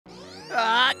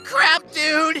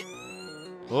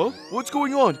What's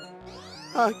going on?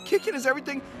 Kickin', is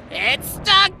everything? It's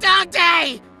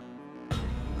DogDay!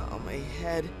 Oh, my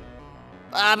head.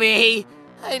 Bobby,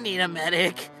 I need a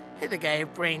medic. I think I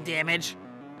have brain damage.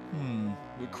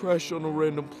 We crashed on a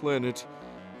random planet,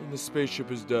 and the spaceship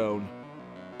is down.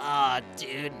 Aw,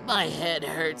 dude, my head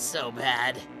hurts so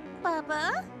bad.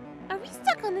 Bubba, are we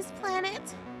stuck on this planet?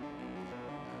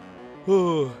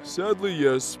 Sadly,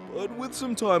 yes, but with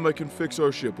some time I can fix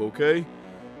our ship, okay?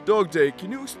 DogDay,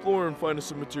 can you explore and find us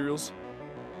some materials?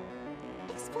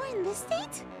 Explore in this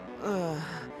state?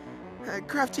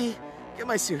 Crafty, get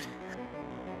my suit.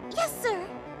 Yes, sir.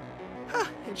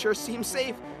 It sure seems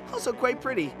safe. Also quite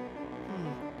pretty.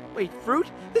 Wait,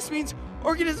 fruit? This means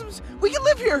organisms. We can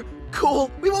live here. Cool.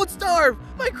 We won't starve.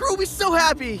 My crew will be so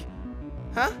happy.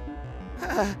 Huh?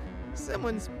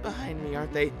 Someone's behind me,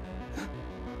 aren't they?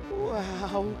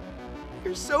 Wow.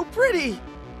 You're so pretty.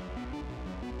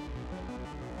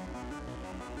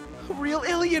 A real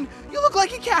alien. You look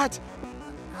like a cat.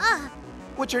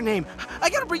 What's your name? I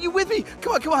gotta bring you with me.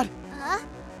 Come on, come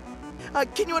on.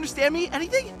 Can you understand me?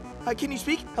 Anything? Can you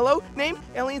speak? Hello? Name?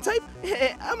 Alien type?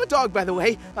 I'm a dog, by the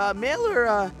way. Male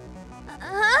or,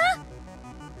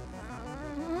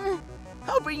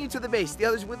 I'll bring you to the base. The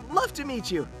others would love to meet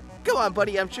you. Come on,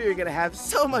 buddy. I'm sure you're gonna have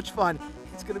so much fun.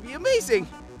 It's gonna be amazing.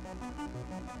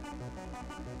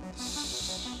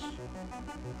 Shh.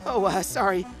 Oh,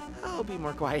 sorry. I'll be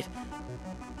more quiet.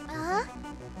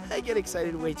 I get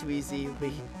excited way too easily.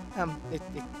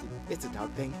 It's a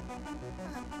dog thing.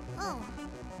 Oh.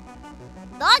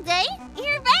 DogDay,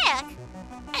 you're back.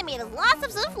 I made us lots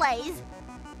of souffles.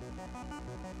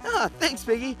 Thanks,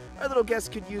 Piggy. Our little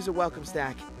guest could use a welcome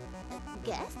snack.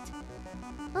 Guest?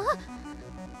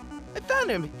 I found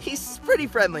him. He's pretty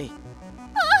friendly.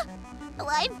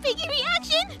 Live Piggy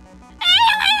reaction?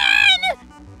 Alien!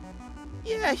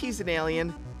 Yeah, he's an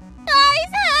alien.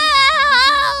 Guys,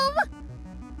 help!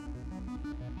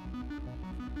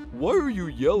 Why are you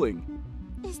yelling?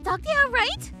 Is DogDay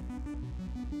alright?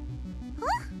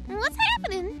 Huh? What's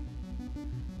happening?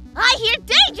 I hear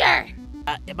danger!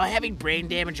 Am I having brain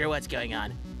damage or what's going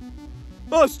on?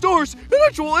 Stars! An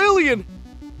actual alien!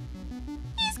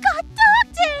 He's got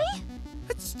DogDay!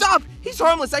 Stop! He's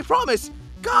harmless, I promise.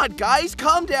 God, guys,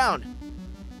 calm down.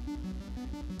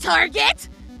 Target?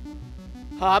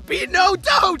 Hoppy, no,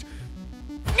 don't!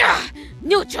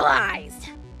 Neutralized!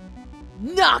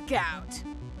 Knockout!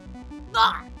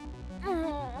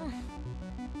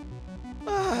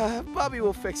 Bobby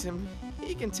will fix him.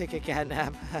 He can take a cat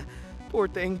nap. Poor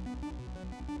thing.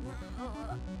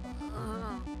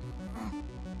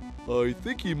 I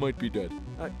think he might be dead.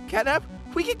 Catnap?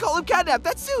 We can call him Catnap,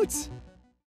 that suits!